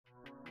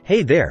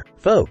Hey there,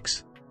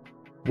 folks!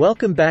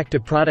 Welcome back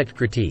to Product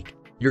Critique,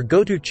 your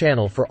go-to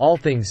channel for all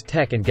things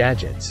tech and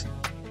gadgets.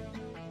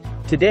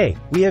 Today,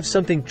 we have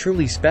something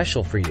truly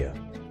special for you.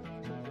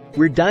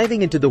 We're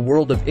diving into the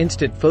world of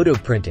instant photo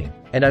printing,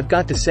 and I've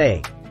got to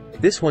say,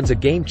 this one's a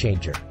game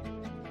changer.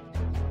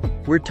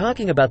 We're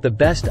talking about the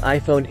best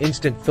iPhone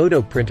instant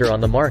photo printer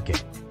on the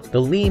market, the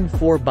Lean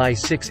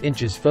 4x6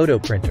 inches photo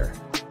printer.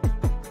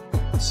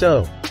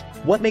 So,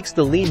 what makes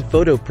the Lean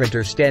photo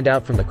printer stand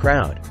out from the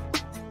crowd?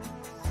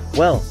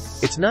 Well,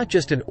 it's not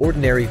just an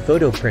ordinary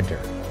photo printer.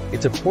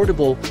 It's a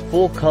portable,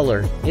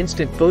 full-color,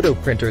 instant photo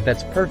printer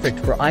that's perfect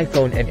for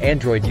iPhone and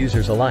Android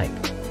users alike.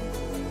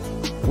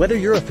 Whether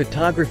you're a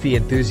photography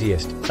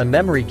enthusiast, a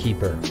memory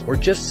keeper, or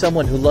just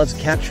someone who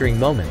loves capturing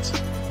moments,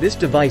 this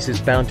device is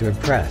bound to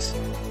impress.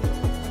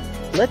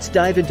 Let's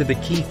dive into the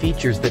key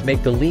features that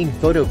make the Lean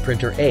photo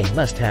printer a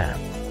must-have.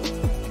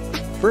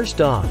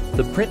 First off,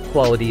 the print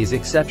quality is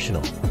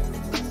exceptional.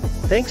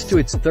 Thanks to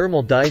its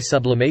thermal dye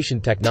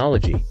sublimation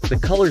technology, the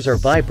colors are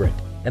vibrant,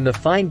 and the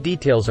fine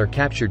details are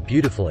captured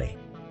beautifully.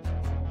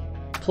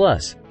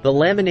 Plus, the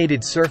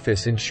laminated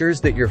surface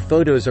ensures that your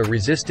photos are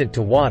resistant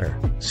to water,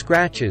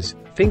 scratches,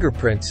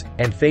 fingerprints,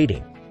 and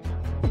fading.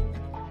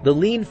 The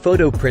Lean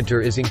photo printer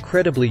is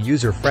incredibly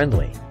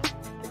user-friendly.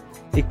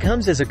 It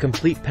comes as a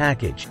complete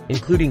package,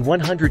 including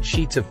 100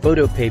 sheets of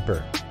photo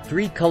paper,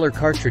 3 color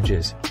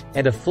cartridges,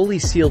 and a fully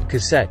sealed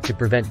cassette to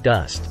prevent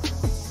dust.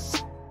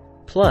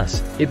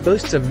 Plus, it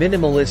boasts a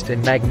minimalist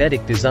and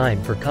magnetic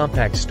design for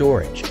compact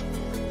storage.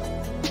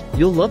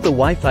 You'll love the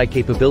Wi-Fi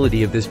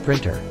capability of this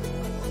printer.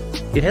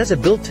 It has a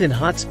built-in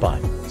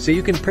hotspot, so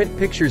you can print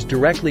pictures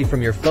directly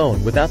from your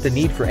phone without the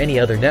need for any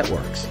other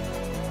networks.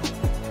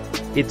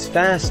 It's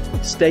fast,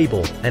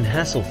 stable, and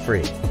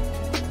hassle-free.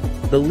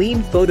 The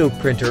Lean photo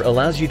printer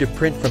allows you to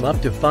print from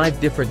up to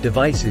 5 different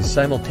devices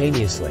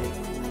simultaneously.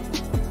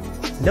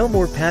 No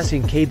more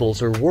passing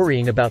cables or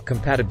worrying about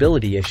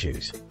compatibility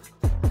issues.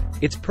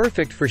 It's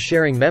perfect for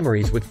sharing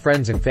memories with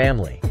friends and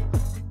family.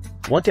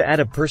 Want to add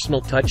a personal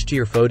touch to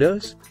your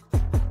photos?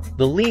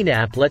 The Lean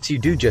app lets you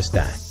do just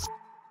that.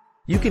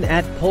 You can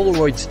add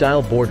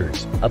Polaroid-style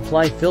borders,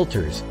 apply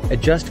filters,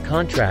 adjust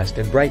contrast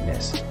and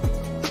brightness,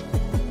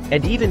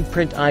 and even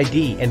print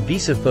ID and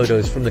Visa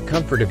photos from the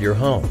comfort of your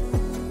home.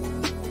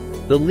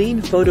 The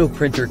Lean photo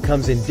printer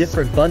comes in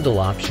different bundle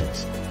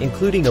options,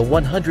 including a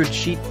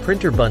 100-sheet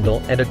printer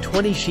bundle and a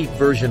 20-sheet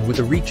version with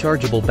a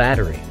rechargeable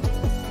battery.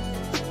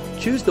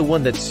 Choose the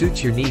one that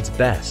suits your needs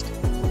best.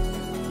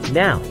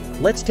 Now,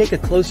 let's take a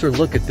closer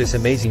look at this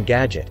amazing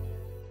gadget.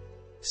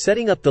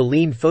 Setting up the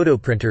Lean photo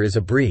printer is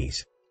a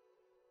breeze.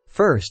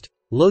 First,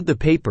 load the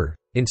paper,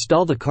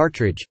 install the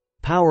cartridge,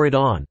 power it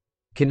on,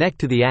 connect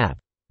to the app,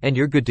 and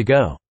you're good to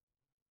go.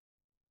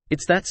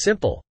 It's that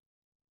simple.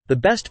 The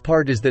best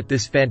part is that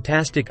this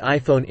fantastic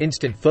iPhone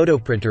instant photo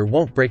printer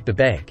won't break the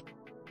bank.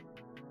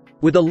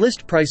 With a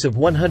list price of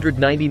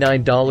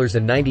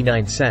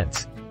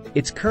 $199.99,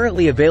 it's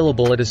currently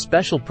available at a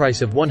special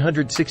price of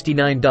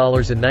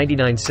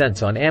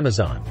 $169.99 on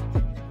Amazon.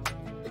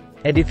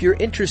 And if you're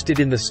interested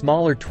in the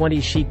smaller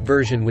 20-sheet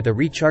version with a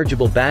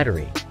rechargeable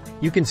battery,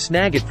 you can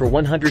snag it for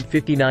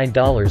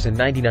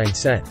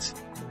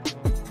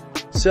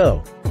 $159.99.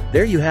 So,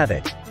 there you have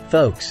it,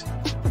 folks.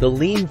 The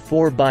Lean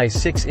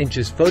 4x6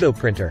 inches photo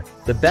printer,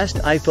 the best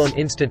iPhone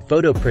instant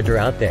photo printer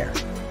out there.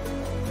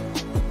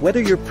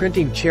 Whether you're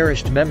printing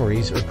cherished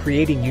memories or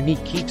creating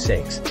unique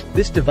keepsakes,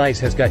 this device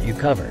has got you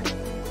covered.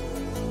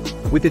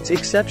 With its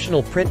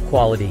exceptional print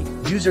quality,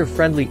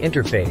 user-friendly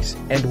interface,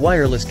 and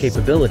wireless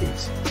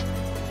capabilities,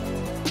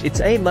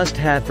 it's a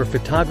must-have for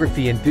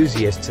photography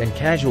enthusiasts and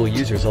casual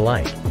users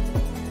alike.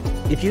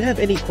 If you have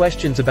any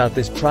questions about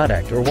this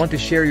product or want to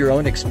share your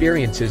own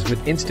experiences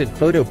with instant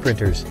photo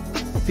printers,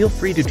 feel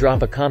free to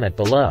drop a comment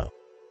below.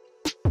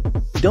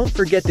 Don't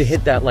forget to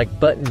hit that like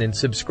button and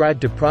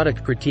subscribe to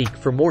Product Critique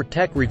for more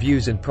tech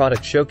reviews and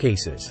product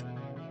showcases.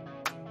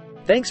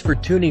 Thanks for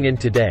tuning in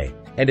today,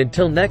 and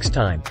until next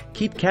time,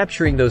 keep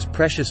capturing those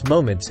precious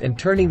moments and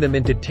turning them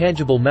into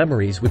tangible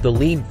memories with the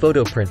Lean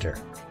photo printer.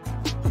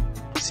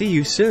 See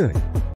you soon.